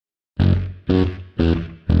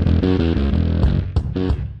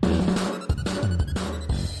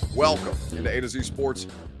to A to Z Sports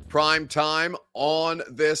Prime Time on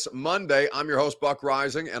this Monday. I'm your host, Buck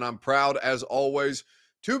Rising, and I'm proud, as always,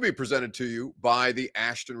 to be presented to you by the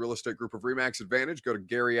Ashton Real Estate Group of RE/MAX Advantage. Go to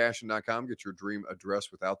GaryAshton.com, get your dream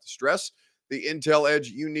address without the stress. The intel edge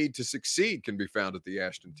you need to succeed can be found at the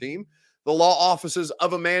Ashton team. The law offices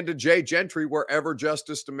of Amanda J. Gentry, wherever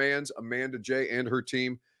justice demands, Amanda J. and her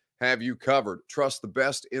team have you covered. Trust the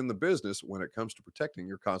best in the business when it comes to protecting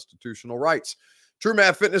your constitutional rights. True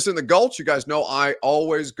Math Fitness in the Gulch. You guys know I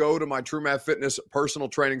always go to my True Math Fitness personal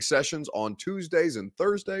training sessions on Tuesdays and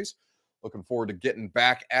Thursdays. Looking forward to getting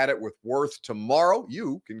back at it with Worth tomorrow.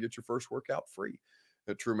 You can get your first workout free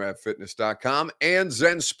at TrueMathFitness.com. And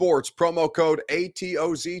Zen Sports, promo code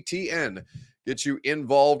ATOZTN. Gets you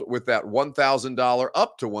involved with that $1,000,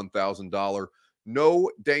 up to $1,000,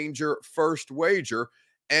 no danger first wager,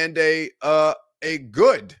 and a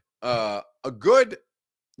good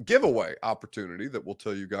giveaway opportunity that we'll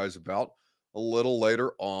tell you guys about a little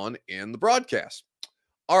later on in the broadcast.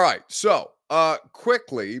 All right, so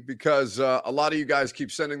quickly, because a lot of you guys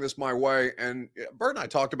keep sending this my way, and Bert and I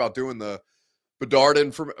talked about doing the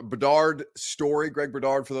Bedard story, Greg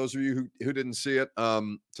Bedard, for those of you who didn't see it,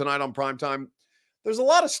 tonight on Primetime. There's a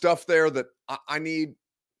lot of stuff there that I need.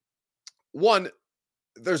 One,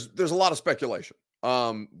 there's a lot of speculation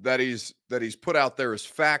that he's put out there as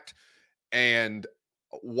fact, and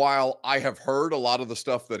while I have heard a lot of the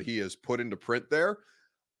stuff that he has put into print there,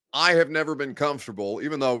 I have never been comfortable,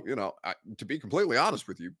 even though, to be completely honest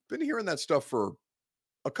with you, been hearing that stuff for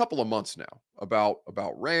a couple of months now about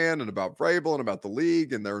Rand and about Vrabel and about the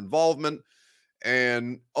league and their involvement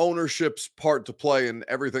and ownership's part to play in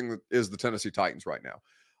everything that is the Tennessee Titans right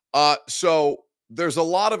now. So there's a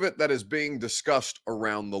lot of it that is being discussed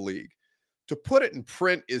around the league. To put it in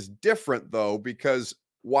print is different, though, because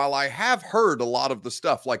while I have heard a lot of the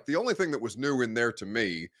stuff, like the only thing that was new in there to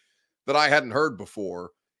me that I hadn't heard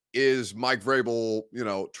before is Mike Vrabel,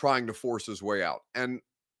 trying to force his way out. And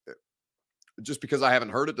just because I haven't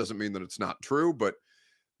heard it doesn't mean that it's not true, but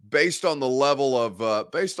based on the level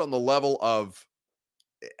of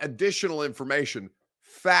additional information,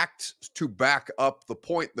 facts to back up the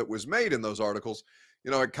point that was made in those articles,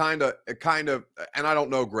 it kind of, and I don't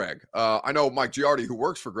know Greg. I know Mike Giardi, who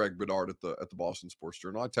works for Greg Bedard at the Boston Sports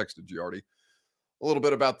Journal. I texted Giardi a little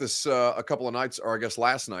bit about this a couple of nights, or I guess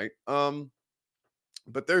last night.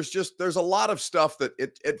 But there's a lot of stuff that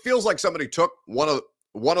it feels like somebody took one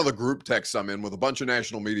of the group texts I'm in with a bunch of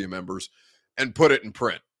national media members and put it in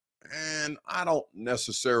print. And I don't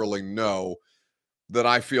necessarily know that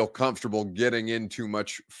I feel comfortable getting into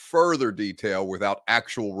much further detail without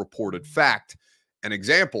actual reported fact and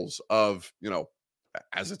examples of,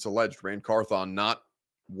 as it's alleged, Rand Carthon not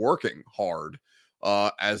working hard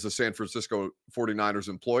as a San Francisco 49ers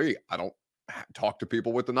employee. I don't talk to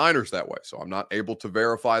people with the Niners that way, so I'm not able to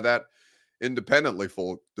verify that independently,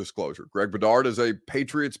 full disclosure. Greg Bedard is a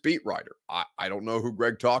Patriots beat writer. I don't know who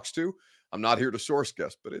Greg talks to. I'm not here to source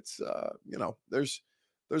guess, but it's, there's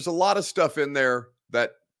a lot of stuff in there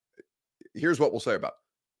that, here's what we'll say about it.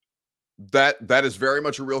 That is very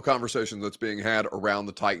much a real conversation that's being had around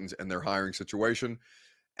the Titans and their hiring situation.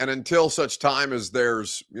 And until such time as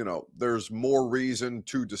there's more reason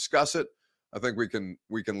to discuss it, I think we can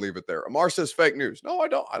leave it there. Amar says fake news. No, I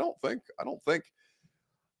don't think.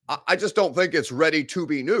 I just don't think it's ready to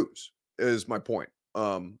be news, is my point.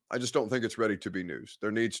 I just don't think it's ready to be news.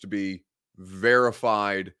 There needs to be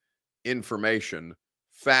verified information,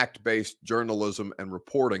 fact-based journalism and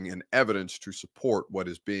reporting and evidence to support what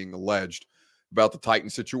is being alleged about the Titan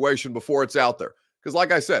situation before it's out there. Because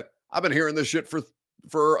like I said, I've been hearing this shit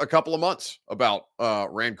for a couple of months about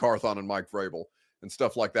Rand Carthon and Mike Vrabel and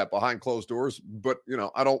stuff like that behind closed doors. But,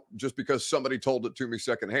 I don't, just because somebody told it to me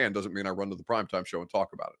secondhand doesn't mean I run to the primetime show and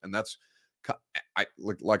talk about it. And that's,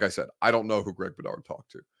 like I said, I don't know who Greg Bedard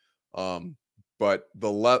talked to. But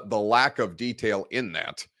the lack of detail in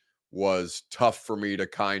that was tough for me to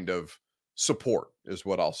kind of support, is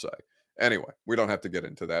what I'll say. Anyway, we don't have to get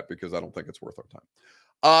into that because I don't think it's worth our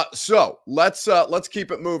time. So let's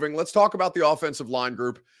keep it moving. Let's talk about the offensive line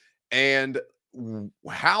group and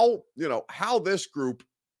how this group,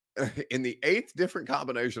 in the 8th different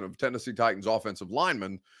combination of Tennessee Titans offensive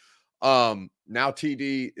linemen, now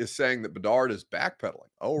TD is saying that Bedard is backpedaling.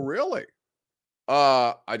 Oh, really?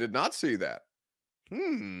 I did not see that.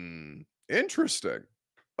 Interesting.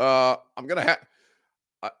 I'm going to have,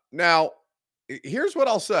 now, here's what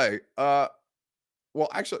I'll say. Well,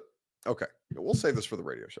 actually, okay, we'll save this for the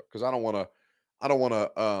radio show because I don't want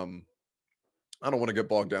to get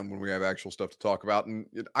bogged down when we have actual stuff to talk about. And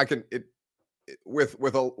with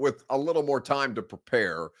a little more time to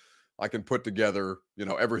prepare, I can put together,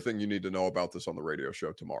 everything you need to know about this on the radio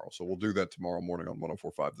show tomorrow. So we'll do that tomorrow morning on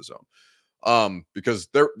 104.5 The Zone. Because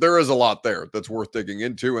there is a lot there that's worth digging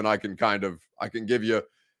into, and I can give you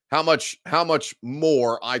how much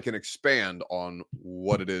more I can expand on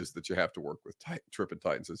what it is that you have to work with. Trippin'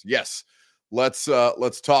 Titan says, yes, let's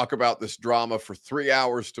talk about this drama for 3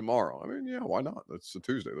 hours tomorrow. I mean, yeah, why not? It's a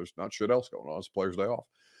Tuesday. There's not shit else going on. It's players' day off.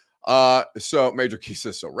 So Major Key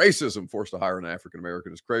says, so racism forced to hire an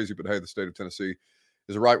African-American is crazy, but hey, the state of Tennessee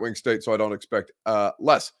is a right-wing state, so I don't expect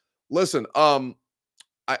less. Listen, we're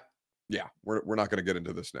not going to get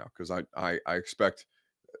into this now because I expect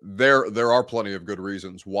there are plenty of good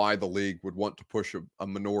reasons why the league would want to push a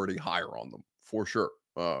minority hire on them for sure.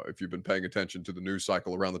 If you've been paying attention to the news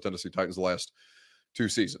cycle around the Tennessee Titans the last 2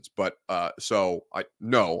 seasons. But so I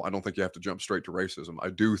don't think you have to jump straight to racism. I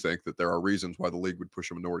do think that there are reasons why the league would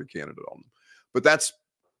push a minority candidate on them. But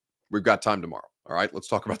we've got time tomorrow. All right, let's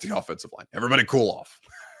talk about the offensive line. Everybody cool off.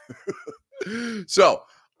 So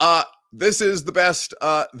this is the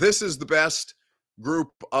best group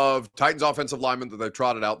of Titans offensive linemen that they've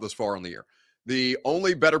trotted out this far in the year. The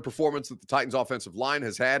only better performance that the Titans offensive line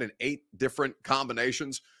has had in 8 different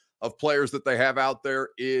combinations of players that they have out there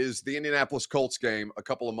is the Indianapolis Colts game a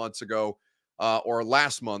couple of months ago or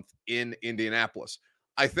last month in Indianapolis.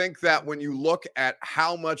 I think that when you look at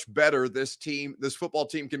how much better this football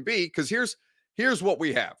team can be, because here's what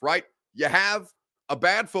we have, right? You have a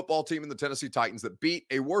bad football team in the Tennessee Titans that beat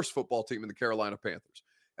a worse football team in the Carolina Panthers.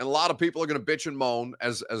 And a lot of people are going to bitch and moan,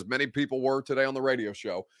 as many people were today on the radio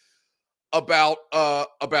show, about but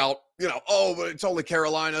it's only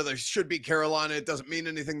Carolina. There should be Carolina. It doesn't mean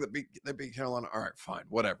anything that they beat Carolina. All right, fine,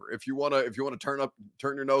 whatever. If you want to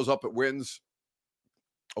turn your nose up at wins,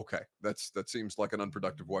 okay, that seems like an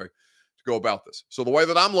unproductive way to go about this. So the way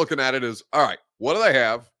that I'm looking at it is, all right, what do they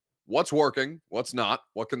have? What's working? What's not?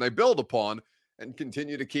 What can they build upon and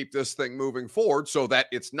continue to keep this thing moving forward so that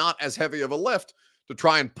it's not as heavy of a lift to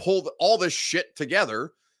try and pull all this shit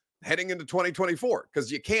together heading into 2024,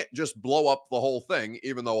 because you can't just blow up the whole thing,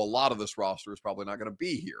 even though a lot of this roster is probably not going to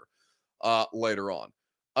be here later on.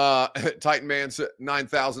 Titan Man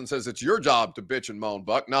 9000 says it's your job to bitch and moan,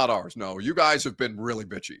 Buck, not ours. No, you guys have been really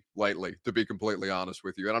bitchy lately, to be completely honest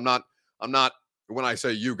with you. And I'm not, when I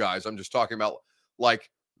say you guys, I'm just talking about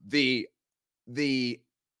like the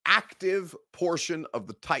active portion of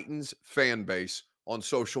the Titans fan base on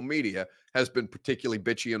social media has been particularly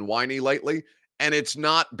bitchy and whiny lately. And it's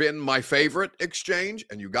not been my favorite exchange.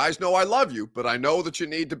 And you guys know I love you, but I know that you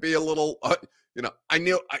need to be a little,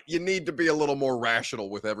 you need to be a little more rational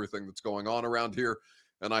with everything that's going on around here.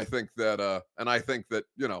 And I think that,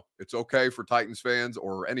 it's okay for Titans fans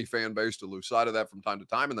or any fan base to lose sight of that from time to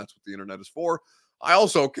time. And that's what the internet is for. I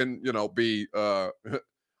also can,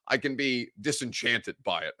 I can be disenchanted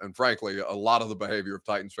by it. And frankly, a lot of the behavior of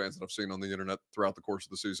Titans fans that I've seen on the internet throughout the course of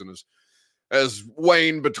the season has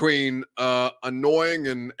waned between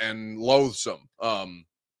annoying and loathsome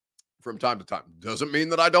from time to time. Doesn't mean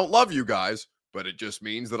that I don't love you guys, but it just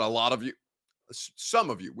means that a lot of you, some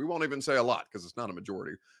of you, we won't even say a lot because it's not a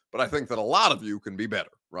majority, but I think that a lot of you can be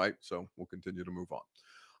better, right? So we'll continue to move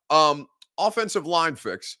on. Offensive line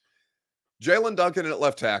fix. Jalen Duncan at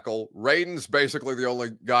left tackle. Raden's basically the only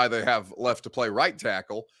guy they have left to play right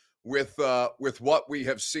tackle. With what we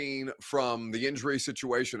have seen from the injury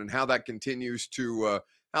situation and how that continues to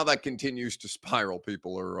spiral,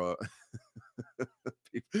 people are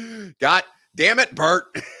God damn it,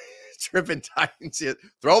 Bert. Trippin' Titans.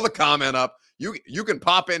 Throw the comment up. You can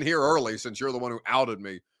pop in here early since you're the one who outed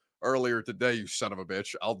me earlier today, you son of a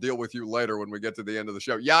bitch. I'll deal with you later when we get to the end of the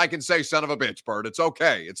show. Yeah, I can say son of a bitch, Bert. It's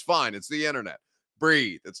okay. It's fine. It's the internet.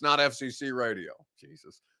 Breathe. It's not FCC radio.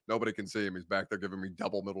 Jesus. Nobody can see him. He's back there giving me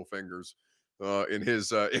double middle fingers in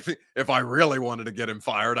his if I really wanted to get him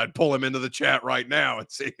fired, I'd pull him into the chat right now and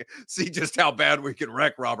see just how bad we can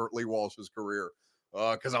wreck Robert Lee Walsh's career,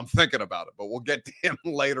 because I'm thinking about it. But we'll get to him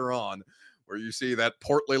later on, where you see that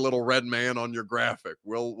portly little red man on your graphic.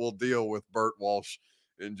 We'll deal with Bert Walsh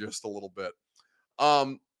in just a little bit.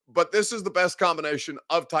 But this is the best combination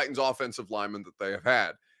of Titans offensive linemen that they have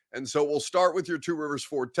had. And so we'll start with your Two Rivers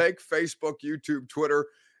Ford take, Facebook, YouTube, Twitter,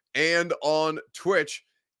 and on Twitch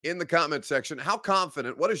in the comment section. How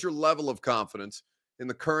confident, what is your level of confidence in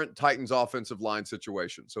the current Titans offensive line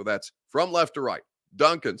situation? So that's from left to right.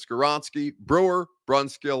 Duncan, Skoronski, Brewer,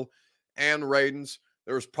 Brunskill, and Radens.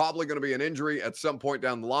 There's probably going to be an injury at some point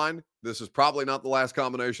down the line. This is probably not the last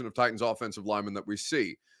combination of Titans offensive linemen that we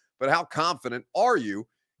see. But how confident are you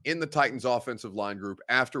in the Titans offensive line group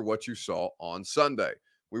after what you saw on Sunday?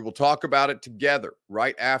 We will talk about it together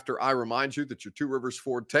right after I remind you that your Two Rivers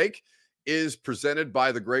Ford take is presented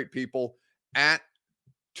by the great people at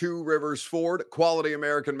Two Rivers Ford. Quality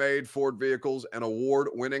American-made Ford vehicles and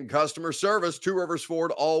award-winning customer service. Two Rivers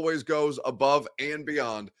Ford always goes above and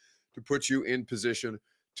beyond to put you in position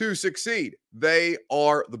to succeed. They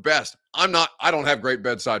are the best. I don't have great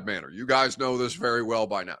bedside manner. You guys know this very well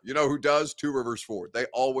by now. You know who does? Two Rivers Ford. They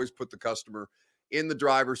always put the customer in the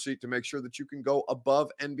driver's seat to make sure that you can go above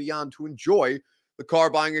and beyond to enjoy the car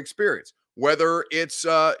buying experience. Whether it's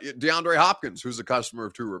DeAndre Hopkins, who's a customer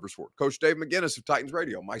of Two Rivers Ford, Coach Dave McGinnis of Titans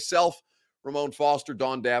Radio, myself, Ramon Foster,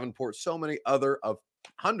 Don Davenport, so many other of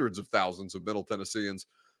hundreds of thousands of Middle Tennesseans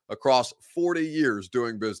across 40 years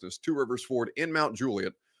doing business. Two Rivers Ford in Mount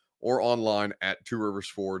Juliet or online at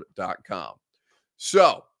tworiversford.com.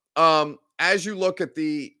 So as you look at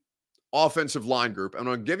the offensive line group, I'm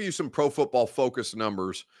going to give you some Pro Football Focus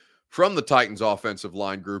numbers from the Titans offensive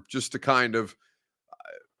line group just to kind of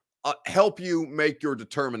help you make your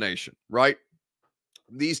determination, right?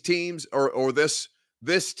 These teams, or this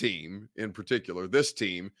team in particular, this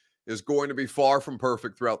team is going to be far from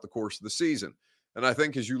perfect throughout the course of the season. And I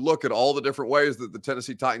think as you look at all the different ways that the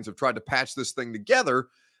Tennessee Titans have tried to patch this thing together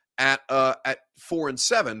at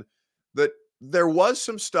 4-7, that there was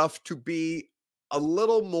some stuff to be a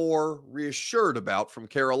little more reassured about from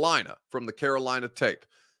Carolina, from the Carolina tape.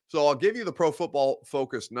 So I'll give you the Pro Football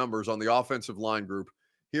Focus numbers on the offensive line group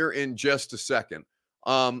here in just a second.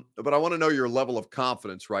 But I want to know your level of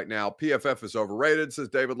confidence right now. PFF is overrated, says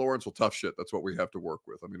David Lawrence. Well, tough shit. That's what we have to work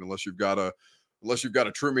with. I mean, unless you've got a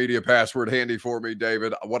True Media password handy for me,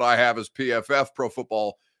 David. What I have is PFF, Pro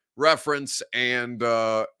Football Reference, and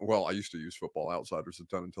well, I used to use Football Outsiders a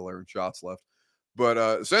ton until Aaron Schatz left.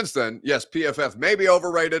 But since then, yes, PFF may be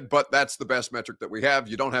overrated, but that's the best metric that we have.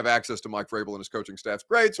 You don't have access to Mike Vrabel and his coaching staff's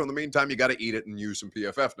grade, so in the meantime, you got to eat it and use some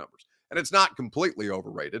PFF numbers. And it's not completely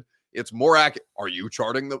overrated. It's more accurate. Are you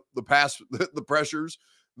charting the pressures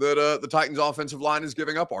that the Titans offensive line is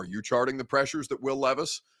giving up? Are you charting the pressures that Will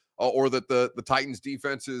Levis or that the Titans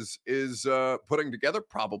defense is putting together?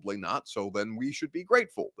 Probably not. So then we should be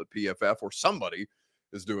grateful that PFF or somebody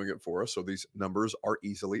is doing it for us, so these numbers are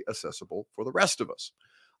easily accessible for the rest of us.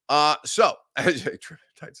 So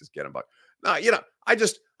Titans is getting by. No, I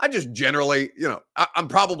just generally, I'm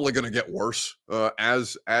probably going to get worse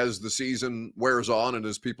as the season wears on and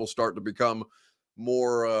as people start to become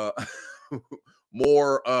more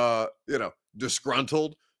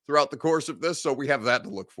disgruntled throughout the course of this. So we have that to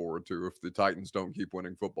look forward to. If the Titans don't keep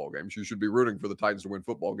winning football games, you should be rooting for the Titans to win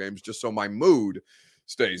football games just so my mood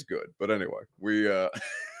stays good. But anyway, we'll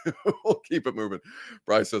keep it moving.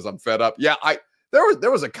 Bryce says I'm fed up. Yeah,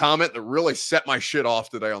 there was a comment that really set my shit off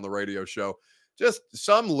today on the radio show. Just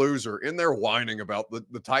some loser in there whining about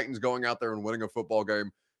the Titans going out there and winning a football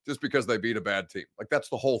game just because they beat a bad team. Like, that's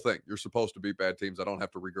the whole thing. You're supposed to beat bad teams. I don't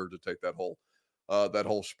have to regurgitate that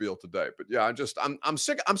whole spiel today. But yeah, I'm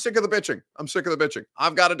sick of the bitching. I'm sick of the bitching.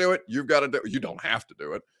 I've got to do it. You've got to do it. You don't have to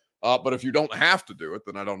do it. But if you don't have to do it,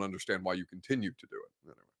 then I don't understand why you continue to do it.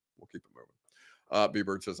 Anyway, we'll keep it moving.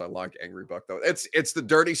 B-Bird says, I like Angry Buck, though. It's the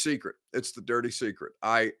dirty secret. It's the dirty secret.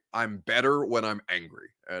 I'm better when I'm angry,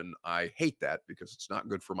 and I hate that because it's not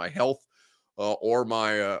good for my health or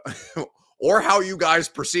my or how you guys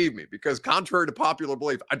perceive me. Because contrary to popular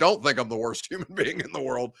belief, I don't think I'm the worst human being in the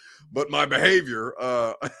world, but my behavior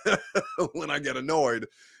when I get annoyed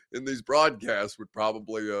in these broadcasts would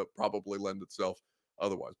probably lend itself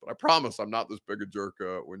otherwise. But I promise I'm not this big a jerk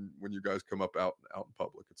when you guys come up out in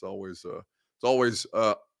public. It's always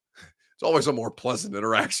a more pleasant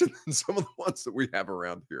interaction than some of the ones that we have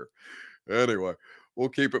around here. Anyway, we'll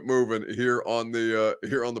keep it moving here on the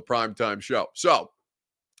Primetime Show. So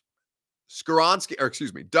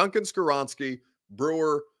Duncan, Skoronski,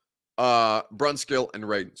 Brewer, Brunskill, and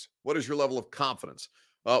Radens. What is your level of confidence?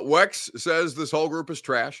 Wex says this whole group is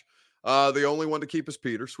trash. The only one to keep is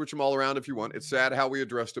Peter. Switch them all around if you want. It's sad how we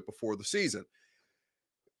addressed it before the season.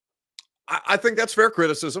 I think that's fair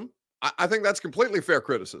criticism. I think that's completely fair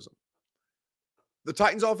criticism. The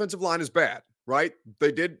Titans' offensive line is bad, right?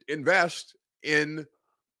 They did invest in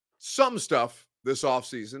some stuff this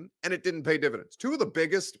offseason, and it didn't pay dividends. Two of the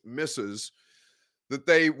biggest misses that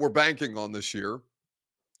they were banking on this year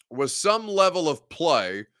was some level of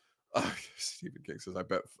play. Stephen King says, I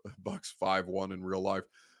bet Bucks 5-1 in real life.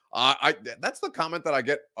 That's the comment that I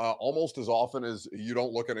get almost as often as you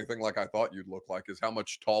don't look anything like I thought you'd look like, is how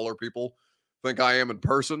much taller people think I am in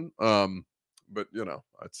person. But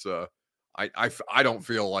it's I don't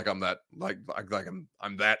feel like I'm that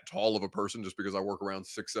I'm that tall of a person just because I work around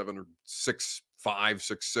 6'7" or 6'5",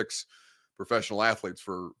 6'6" professional athletes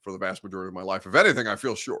for the vast majority of my life. If anything, I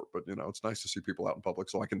feel short, but it's nice to see people out in public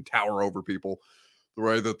so I can tower over people the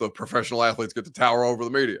way that the professional athletes get to tower over the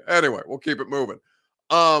media. Anyway, we'll keep it moving.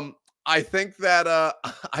 I think that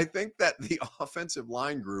I think that the offensive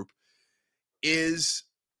line group is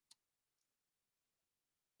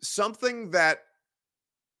something that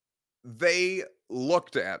they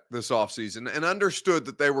looked at this offseason and understood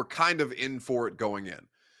that they were kind of in for it going in.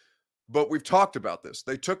 But we've talked about this.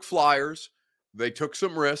 They took flyers, they took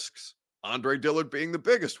some risks, Andre Dillard being the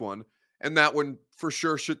biggest one, and that one for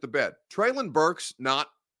sure shit the bed. Treylon Burks not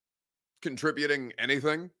contributing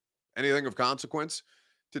anything of consequence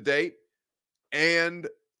to date, and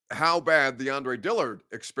how bad the Andre Dillard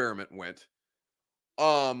experiment went.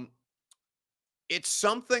 It's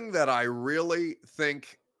something that I really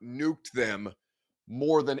think nuked them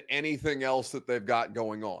more than anything else that they've got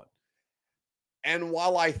going on. And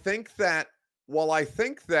while I think that what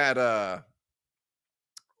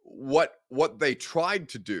they tried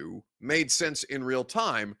to do made sense in real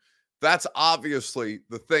time, that's obviously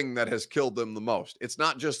the thing that has killed them the most. It's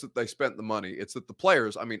not just that they spent the money, it's that the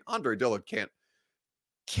players, I mean, Andre Dillard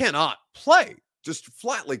cannot play. Just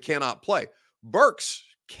flatly cannot play. Burks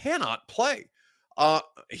cannot play.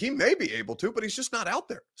 He may be able to, but he's just not out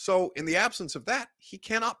there. So in the absence of that, he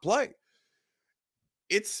cannot play.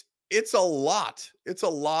 It's a lot. It's a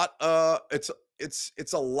lot.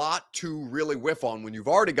 It's a lot to really whiff on when you've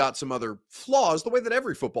already got some other flaws, the way that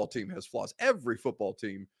every football team has flaws. Every football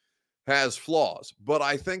team has flaws. But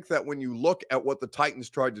I think that when you look at what the Titans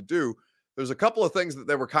tried to do, there's a couple of things that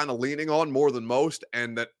they were kind of leaning on more than most,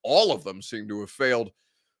 and that all of them seem to have failed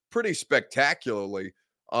pretty spectacularly.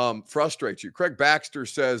 Frustrates you. Craig Baxter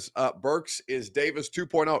says Burks is Davis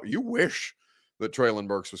 2.0. You wish that Treylon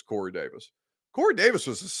Burks was Corey Davis. Corey Davis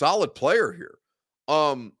was a solid player here.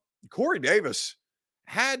 Corey Davis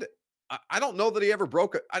had, I don't know that he ever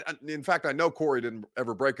broke it. In fact, I know Corey didn't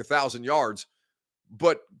ever break 1,000 yards,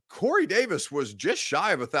 but Corey Davis was just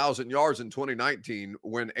shy of 1,000 yards in 2019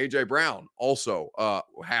 when A.J. Brown also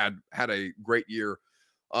had a great year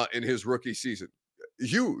in his rookie season.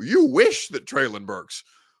 You wish that Treylon Burks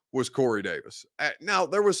was Corey Davis. Now,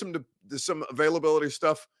 there was some availability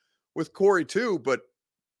stuff with Corey too, but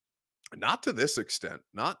not to this extent.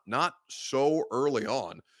 Not so early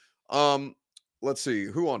on. Let's see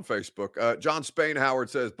who on Facebook. John Spain Howard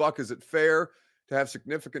says, Buck, is it fair to have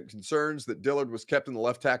significant concerns that Dillard was kept in the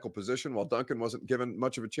left tackle position while Duncan wasn't given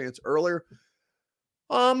much of a chance earlier?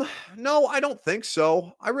 No, I don't think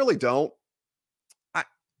so. I really don't.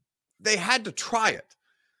 They had to try it.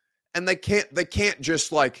 And they can't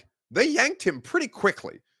just they yanked him pretty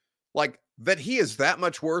quickly. Like that he is that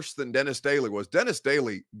much worse than Dennis Daly was. Dennis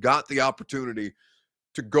Daly got the opportunity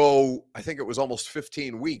to go, I think it was almost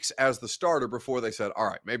 15 weeks as the starter before they said, all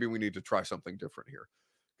right, maybe we need to try something different here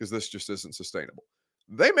because this just isn't sustainable.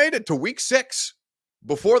 They made it to week 6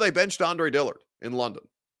 before they benched Andre Dillard in London.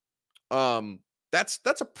 That's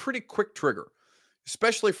a pretty quick trigger,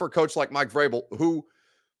 especially for a coach like Mike Vrabel,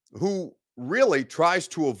 who really tries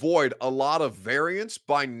to avoid a lot of variance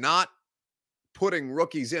by not putting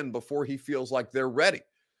rookies in before he feels like they're ready.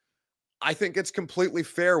 I think it's completely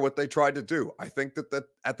fair what they tried to do. I think that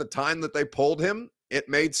at the time that they pulled him, it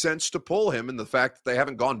made sense to pull him, and the fact that they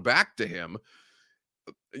haven't gone back to him,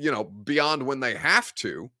 beyond when they have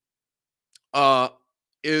to,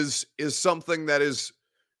 is something that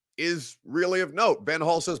is really of note. Ben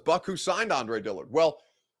Hall says, Buck, who signed Andre Dillard? Well,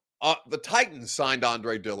 the Titans signed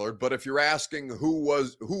Andre Dillard, but if you're asking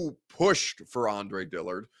who pushed for Andre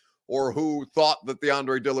Dillard or who thought that the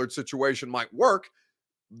Andre Dillard situation might work,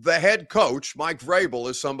 the head coach, Mike Vrabel,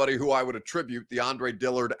 is somebody who I would attribute the Andre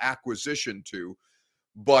Dillard acquisition to,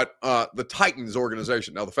 but the Titans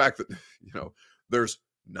organization. Now, the fact that, there's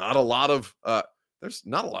not a lot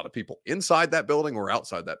of people inside that building or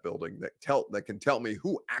outside that building that can tell me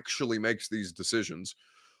who actually makes these decisions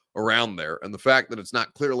around there. And the fact that it's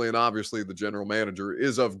not clearly and obviously the general manager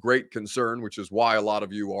is of great concern, which is why a lot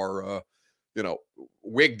of you are,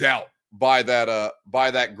 wigged out by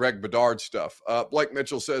that Greg Bedard stuff. Blake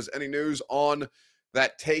Mitchell says, any news on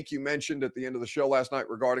that take you mentioned at the end of the show last night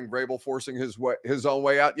regarding Vrabel forcing his own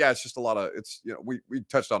way out? Yeah, it's just a lot of, we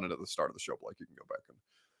touched on it at the start of the show, Blake. You can go back and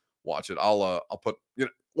watch it. I'll put,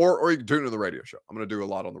 or you can tune in the radio show. I'm going to do a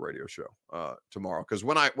lot on the radio show tomorrow. Because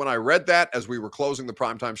when I read that as we were closing the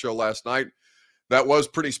primetime show last night, that was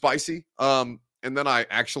pretty spicy. And then I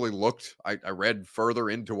actually looked, I read further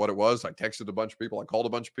into what it was. I texted a bunch of people. I called a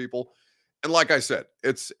bunch of people. And like I said,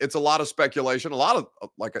 it's a lot of speculation. A lot of,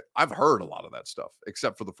 I've heard a lot of that stuff,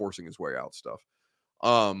 except for the forcing his way out stuff.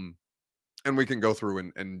 And we can go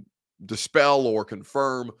through and dispel or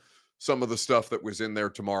confirm some of the stuff that was in there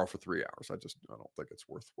tomorrow for 3 hours. I don't think it's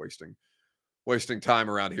worth wasting wasting time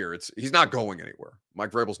around here. He's not going anywhere.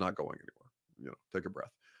 Mike Vrabel's not going anywhere. Take a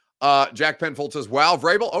breath. Jack Penfold says, "Wow,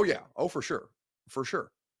 Vrabel. Oh yeah, oh for sure, for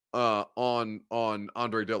sure." On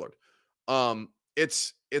Andre Dillard.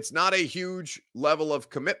 It's not a huge level of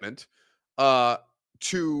commitment.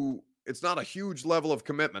 It's not a huge level of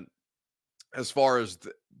commitment as far as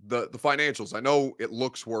the financials. I know it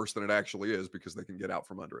looks worse than it actually is because they can get out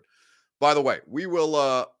from under it. By the way, we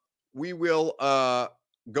will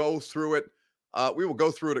go through it. We will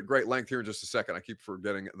go through it at great length here in just a second. I keep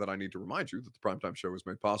forgetting that I need to remind you that the Primetime Show is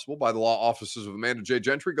made possible by the law offices of Amanda J.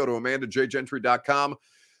 Gentry. Go to amandajgentry.com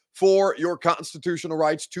for your constitutional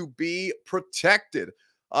rights to be protected.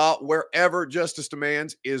 Wherever justice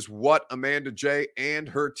demands is what Amanda J. and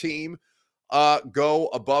her team go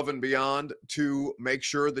above and beyond to make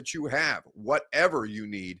sure that you have whatever you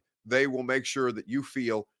need. They will make sure that you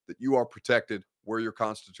feel that you are protected where your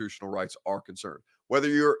constitutional rights are concerned. Whether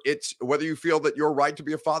you feel that your right to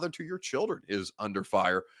be a father to your children is under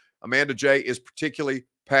fire, Amanda J. is particularly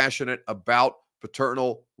passionate about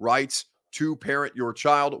paternal rights to parent your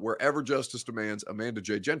child. Wherever justice demands,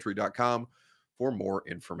 amandajgentry.com for more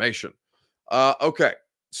information. Okay.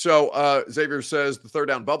 So Xavier says the third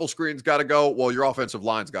down bubble screen's got to go. Well, your offensive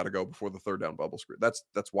line's got to go before the third down bubble screen. That's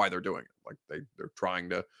why they're doing it. Like they're trying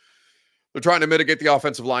to mitigate the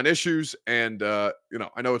offensive line issues. And I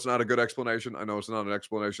know it's not a good explanation. I know it's not an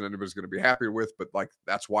explanation anybody's going to be happy with, but like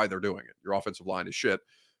that's why they're doing it. Your offensive line is shit,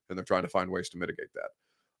 and they're trying to find ways to mitigate that.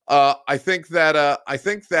 I think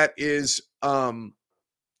that is a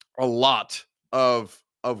lot of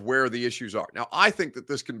where the issues are. Now, I think that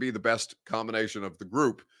this can be the best combination of the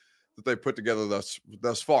group that they put together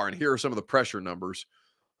thus far. And here are some of the pressure numbers,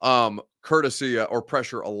 courtesy or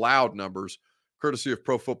pressure allowed numbers, courtesy of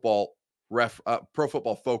Pro Football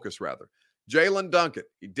Focus, rather. Jalen Duncan,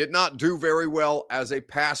 he did not do very well as a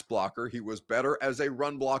pass blocker. He was better as a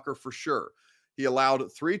run blocker for sure. He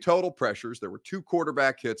allowed 3 total pressures. There were 2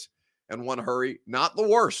 quarterback hits and 1 hurry. Not the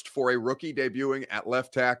worst for a rookie debuting at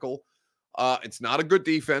left tackle. It's not a good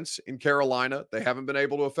defense in Carolina. They haven't been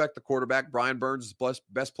able to affect the quarterback. Brian Burns is the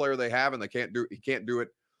best player they have, and he can't do it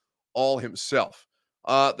all himself.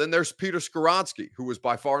 Then there's Peter Skoronski, who was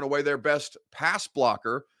by far and away their best pass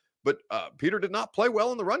blocker, but Peter did not play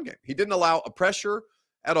well in the run game. He didn't allow a pressure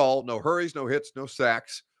at all. No hurries, no hits, no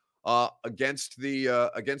sacks against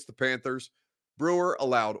the Panthers. Brewer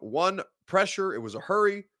allowed 1 pressure. It was a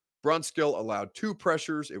hurry. Brunskill allowed 2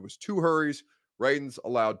 pressures. It was 2 hurries. Radens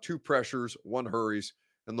allowed 2 pressures, 1 hurries,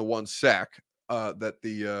 and the 1 sack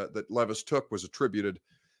that Levis took was attributed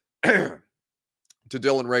to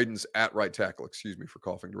Dylan Radens at right tackle. Excuse me for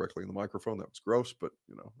coughing directly in the microphone. That was gross, but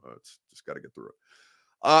it's just got to get through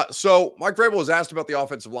it. So Mike Vrabel was asked about the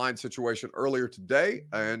offensive line situation earlier today,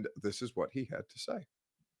 and this is what he had to say.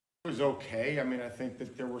 It was okay. I mean, I think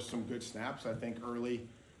that there were some good snaps. I think early,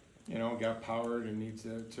 got powered and needs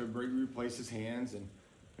to replace his hands, and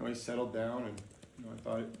he settled down, and I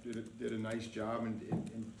thought it did a nice job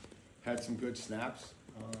and had some good snaps.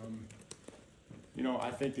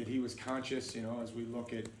 I think that he was conscious, as we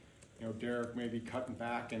look at, Derek maybe cutting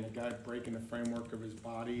back and the guy breaking the framework of his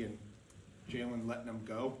body and Jalen letting him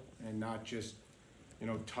go and not just,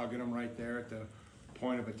 tugging him right there at the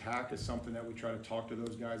point of attack is something that we try to talk to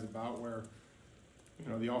those guys about where,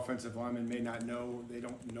 the offensive lineman may not know, they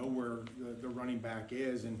don't know where the running back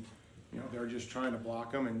is, and they're just trying to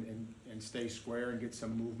block them and stay square and get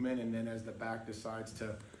some movement. And then as the back decides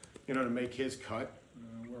to, to make his cut,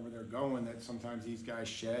 wherever they're going, that sometimes these guys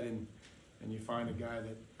shed and you find a guy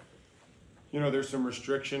that, there's some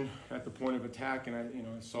restriction at the point of attack. And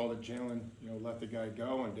I saw that Jalen, let the guy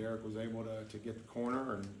go, and Derek was able to get the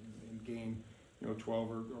corner and gain,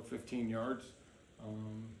 12 or 15 yards.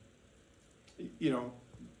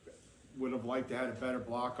 Would have liked to have a better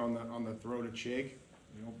block on the throw to Chig.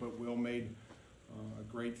 But Will made a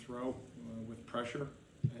great throw with pressure,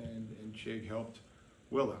 and Chig helped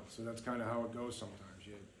Will out. So that's kind of how it goes sometimes.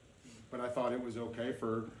 But I thought it was okay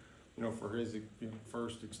for his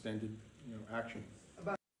first extended action.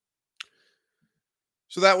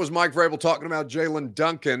 So that was Mike Vrabel talking about Jalen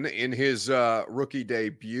Duncan in his rookie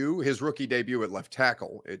debut. His rookie debut at left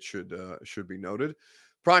tackle. It should be noted.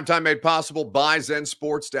 Primetime made possible by Zen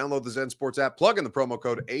Sports. Download the Zen Sports app, plug in the promo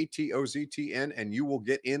code ATOZTN, and you will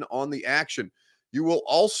get in on the action. You will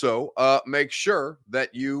also make sure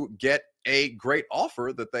that you get a great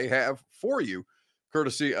offer that they have for you,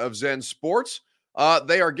 courtesy of Zen Sports.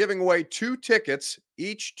 They are giving away 2 tickets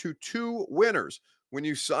each to 2 winners. When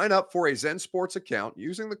you sign up for a Zen Sports account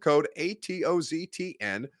using the code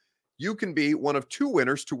ATOZTN, you can be one of 2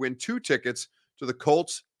 winners to win 2 tickets to the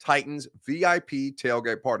Colts Titans VIP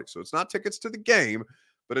tailgate party. So it's not tickets to the game,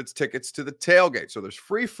 but it's tickets to the tailgate. So there's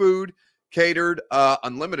free food, catered,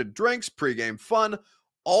 unlimited drinks, pregame fun.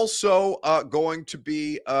 Also going to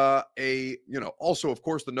be also, of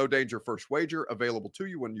course, the no danger first wager available to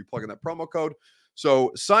you when you plug in that promo code.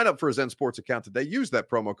 So sign up for a Zen Sports account today. Use that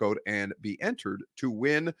promo code and be entered to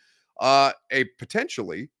win a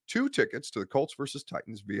potentially 2 tickets to the Colts versus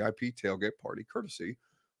Titans VIP tailgate party, courtesy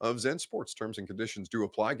of Zen Sports. Terms and conditions do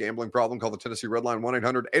apply. Gambling problem? Call the Tennessee Red Line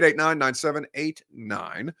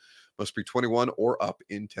 1-800-889-9789. Must be 21 or up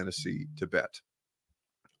in Tennessee to bet.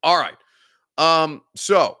 All right.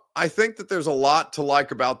 So I think that there's a lot to like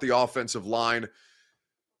about the offensive line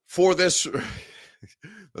for this.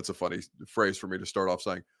 That's a funny phrase for me to start off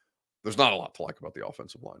saying. There's not a lot to like about the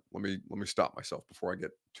offensive line. Let me stop myself before I get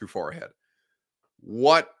too far ahead.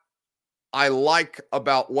 What I like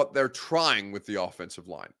about what they're trying with the offensive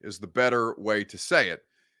line is the better way to say it,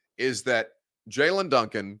 is that Jalen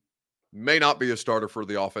Duncan may not be a starter for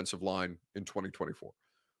the offensive line in 2024.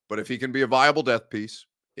 But if he can be a viable depth piece,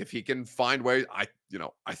 if he can find ways, I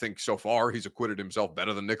think so far he's acquitted himself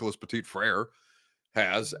better than Nicholas Petit-Frere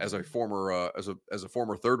has as a former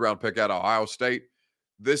third round pick out of Ohio State.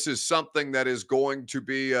 This is something that is going to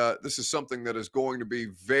be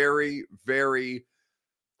very, very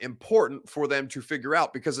important for them to figure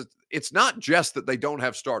out, because it's not just that they don't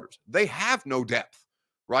have starters. They have no depth,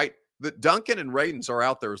 right? That Duncan and Radens are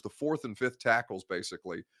out there as the 4th and 5th tackles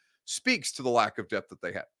basically speaks to the lack of depth that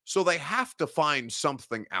they have. So they have to find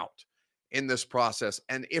something out in this process.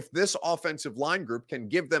 And if this offensive line group can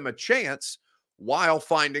give them a chance while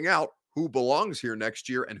finding out who belongs here next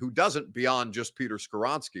year and who doesn't, beyond just Peter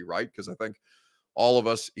Skoronski, right? Because I think all of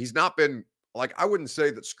us, he's not been, like, I wouldn't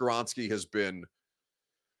say that Skoronski's been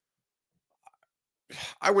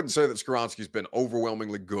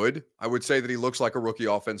overwhelmingly good. I would say that he looks like a rookie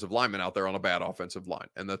offensive lineman out there on a bad offensive line.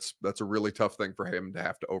 And that's a really tough thing for him to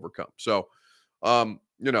have to overcome. So,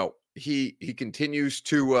 he continues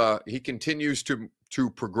to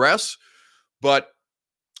progress, but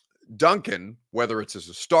Duncan, whether it's as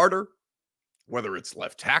a starter, whether it's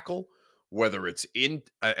left tackle, whether it's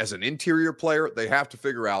as an interior player, they have to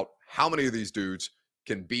figure out how many of these dudes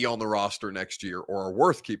can be on the roster next year or are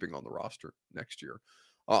worth keeping on the roster next year.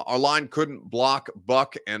 Our line couldn't block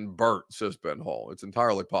Buck and Burt, says Ben Hall. It's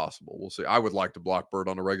entirely possible. We'll see. I would like to block Burt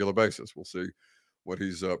on a regular basis. We'll see what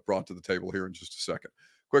he's brought to the table here in just a second.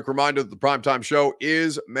 Quick reminder that the Primetime Show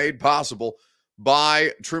is made possible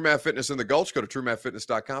by True Math Fitness in the Gulch. Go to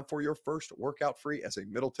TrueMathFitness.com for your first workout free as a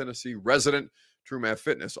Middle Tennessee resident. True Math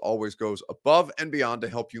Fitness always goes above and beyond to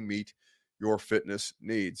help you meet your fitness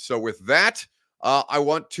needs. So with that, I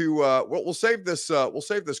want to we'll save this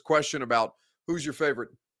question about who's your favorite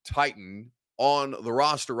Titan on the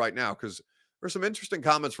roster right now, because there's some interesting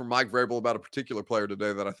comments from Mike Vrabel about a particular player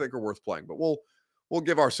today that I think are worth playing. But we'll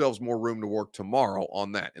give ourselves more room to work tomorrow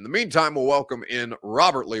on that. In the meantime, we'll welcome in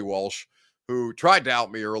Robert Lee Walsh, who tried to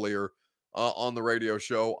out me earlier on the radio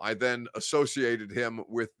show. I then associated him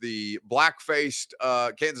with the black-faced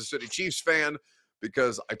Kansas City Chiefs fan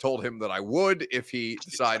because I told him that I would if he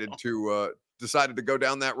decided to go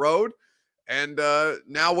down that road. And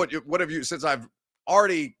now what have you, since I've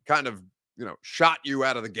already kind of shot you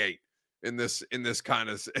out of the gate in this kind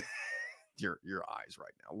of your eyes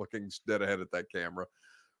right now, looking dead ahead at that camera,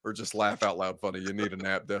 or just laugh out loud funny. You need a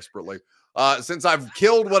nap desperately. Since I've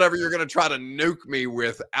killed whatever you're going to try to nuke me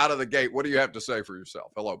with out of the gate, what do you have to say for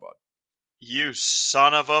yourself? Hello, bud. You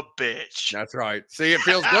son of a bitch. That's right. See, it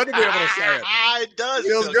feels good to be able to say it. It does. It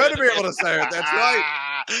feels good to be able to say it. That's right.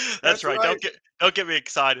 That's right. Don't get me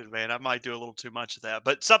excited, man. I might do a little too much of that.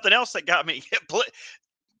 But something else that got me.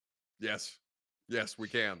 Yes, we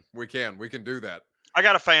can. We can do that. I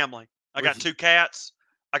got a family. I got 2 cats.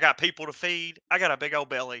 I got people to feed. I got a big old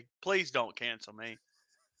belly. Please don't cancel me.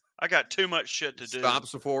 I got too much shit to do. Stop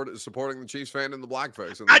supporting the Chiefs fan in the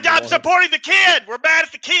blackface. I'm supporting the kid. We're mad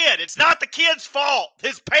at the kid. It's not the kid's fault.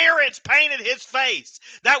 His parents painted his face.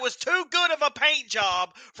 That was too good of a paint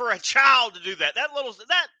job for a child to do that. That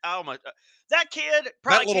kid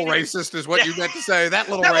probably. That little racist is what you meant to say. That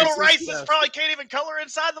little racist probably can't even color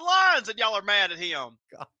inside the lines, and y'all are mad at him.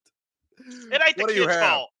 God. It ain't the kid's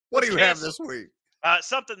fault. What do you have this week?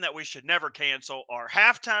 Something that we should never cancel are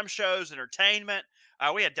halftime shows, entertainment.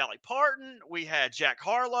 We had Dolly Parton. We had Jack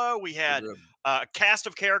Harlow. We had a cast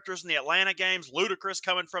of characters in the Atlanta games. Ludacris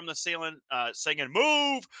coming from the ceiling, singing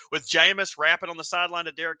 "Move" with Jameis rapping on the sideline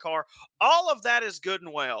to Derek Carr. All of that is good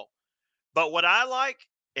and well. But what I like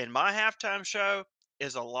in my halftime show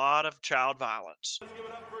is a lot of child violence. Let's give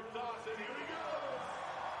it up for Dawson. Here we go.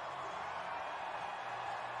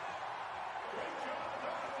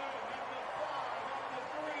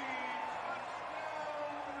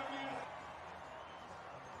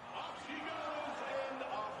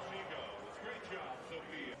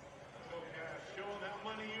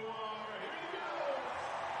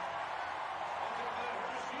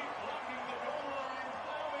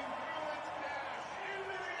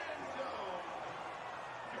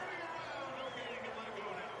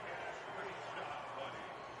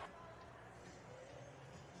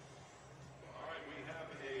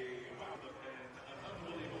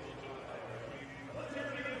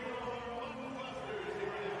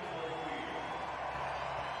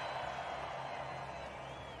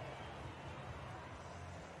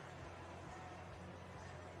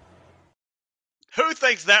 Who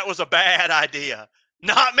thinks that was a bad idea?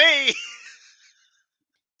 Not me.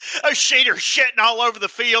 A Sheeter shitting all over the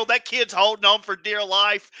field. That kid's holding on for dear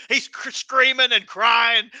life. He's screaming and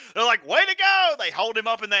crying. They're like, way to go. They hold him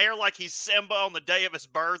up in the air like he's Simba on the day of his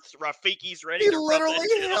birth. Rafiki's ready He to rub that literally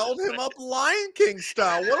shit held on. him up Lion King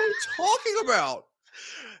style. What are we talking about?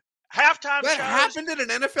 Halftime That shows. happened at an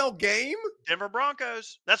NFL game? Denver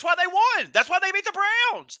Broncos. That's why they won. That's why they beat the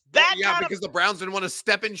Browns. That yeah, kind because the Browns didn't want to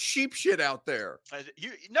step in sheep shit out there.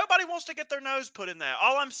 nobody wants to get their nose put in that.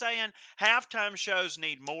 All I'm saying, halftime shows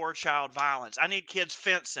need more child violence. I need kids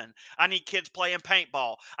fencing. I need kids playing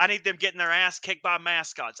paintball. I need them getting their ass kicked by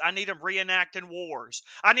mascots. I need them reenacting wars.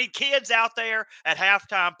 I need kids out there at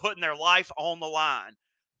halftime putting their life on the line.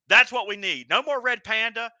 That's what we need. No more Red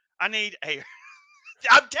Panda. I need a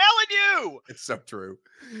I'm telling you. It's so true.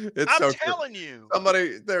 I'm telling you.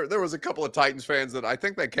 Somebody there was a couple of Titans fans that I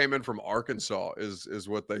think they came in from Arkansas is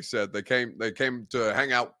what they said. They came to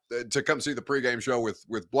hang out to come see the pregame show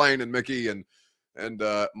with Blaine and Mickey and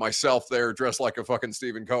myself there dressed like a fucking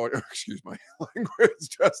Stephen Cohen. Excuse my language,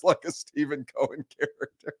 dressed like a Stephen Cohen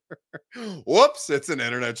character. Whoops, it's an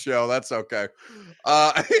internet show. That's okay.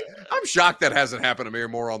 I'm shocked that hasn't happened to me or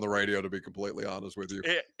more on the radio, to be completely honest with you.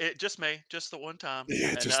 It just me, just the one time. Yeah,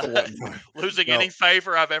 and, just the one time. Losing any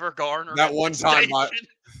favor I've ever garnered. That one time,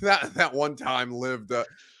 that one time lived.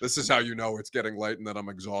 This is how you know it's getting late and that I'm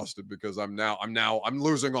exhausted because I'm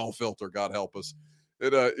losing all filter. God help us.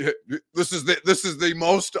 This is the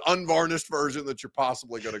most unvarnished version that you're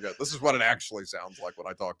possibly going to get. This is what it actually sounds like when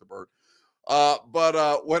I talk to Bert.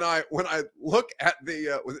 But when I look at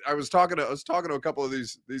the, I was talking to a couple of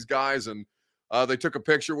these guys and they took a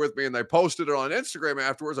picture with me and they posted it on Instagram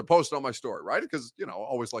afterwards. I posted on my story, right? Because I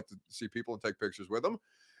always like to see people and take pictures with them.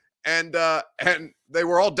 And they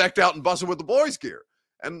were all decked out and busted with the boys' gear.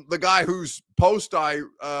 And the guy whose post I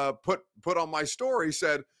put on my story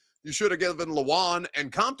said, you should have given Lawan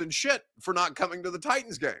and Compton shit for not coming to the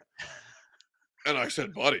Titans game. And I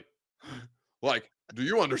said, buddy, like, do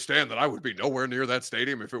you understand that I would be nowhere near that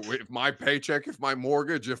stadium if my paycheck, if my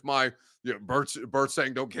mortgage, if my Bert's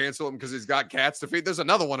saying don't cancel him because he's got cats to feed. There's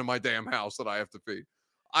another one in my damn house that I have to feed.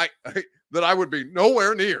 That I would be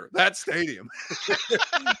nowhere near that stadium if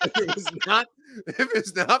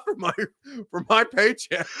it's not for my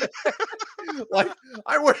paycheck. Like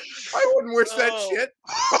I wouldn't wish that shit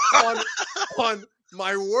on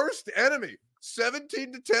my worst enemy.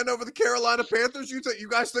 17-10 over the Carolina Panthers. You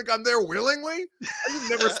guys think I'm there willingly? You've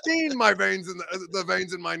never seen my veins in the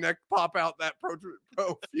veins in my neck pop out that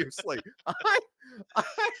profusely.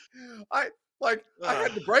 I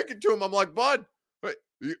had to break it to him. I'm like, bud,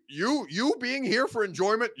 you being here for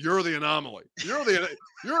enjoyment, you're the anomaly. You're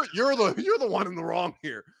the one in the wrong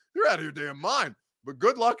here. You're out of your damn mind. But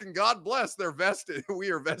good luck and God bless. They're vested.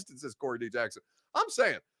 We are vested, says Corey D. Jackson. I'm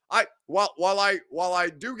saying, while I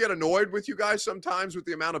do get annoyed with you guys sometimes with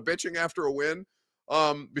the amount of bitching after a win,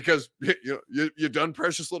 because you've done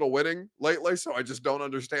precious little winning lately, so I just don't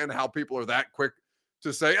understand how people are that quick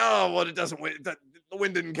to say, oh, well, it doesn't win. The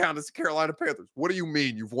win didn't count. It's the Carolina Panthers. What do you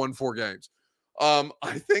mean you've won 4 games?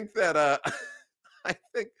 I think that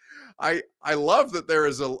I love that there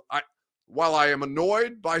is while I am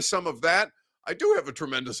annoyed by some of that, I do have a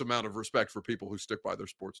tremendous amount of respect for people who stick by their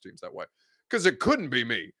sports teams that way, because it couldn't be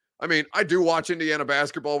me. I mean, I do watch Indiana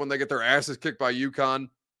basketball when they get their asses kicked by UConn,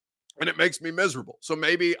 and it makes me miserable. So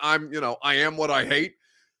maybe I am what I hate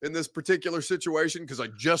in this particular situation because I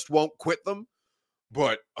just won't quit them.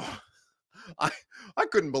 But I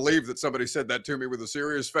couldn't believe that somebody said that to me with a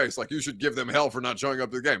serious face, like you should give them hell for not showing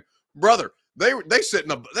up to the game, brother. They sit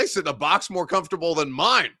in a box more comfortable than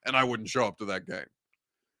mine, and I wouldn't show up to that game.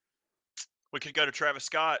 We could go to Travis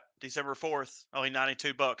Scott December 4th. Only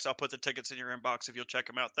 $92. I'll put the tickets in your inbox if you'll check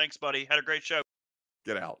them out. Thanks, buddy. Had a great show.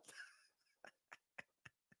 Get out.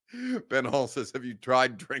 Ben Hall says, have you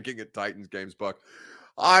tried drinking at Titans games, Buck?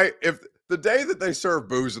 If the day that they serve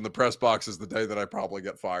booze in the press box is the day that I probably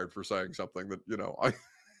get fired for saying something that,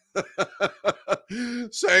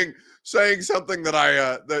 saying something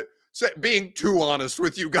that being too honest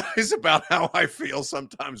with you guys about how I feel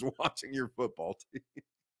sometimes watching your football team.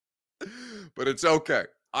 But it's okay.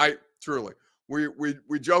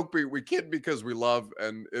 We joke, we kid because we love,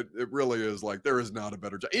 and it really is like there is not a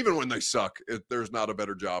better job. Even when they suck, there's not a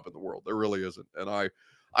better job in the world. There really isn't. And I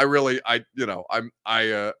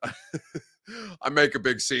make a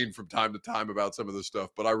big scene from time to time about some of this stuff,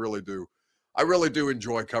 but I really do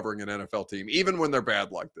enjoy covering an NFL team, even when they're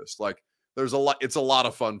bad like this. Like it's a lot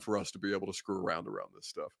of fun for us to be able to screw around this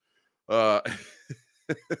stuff.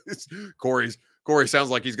 Corey sounds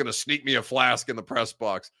like he's going to sneak me a flask in the press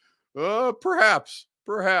box. Perhaps.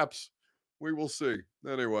 We will see.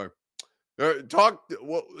 Anyway, talk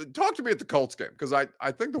to me at the Colts game, because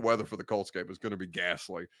I think the weather for the Colts game is going to be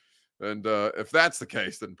ghastly, and if that's the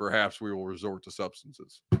case, then perhaps we will resort to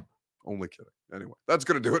substances. Only kidding. Anyway, that's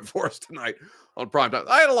going to do it for us tonight on Primetime.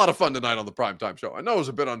 I had a lot of fun tonight on the Primetime show. I know it was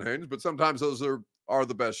a bit unhinged, but sometimes those are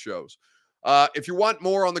the best shows. If you want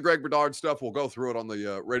more on the Greg Bedard stuff, we'll go through it on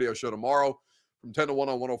the radio show tomorrow from 10 to 1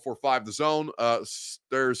 on 104.5 The Zone.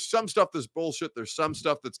 There's some stuff that's bullshit. There's some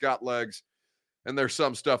stuff that's got legs. And there's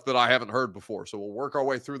some stuff that I haven't heard before. So we'll work our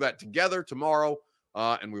way through that together tomorrow,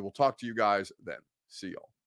 and we will talk to you guys then. See y'all.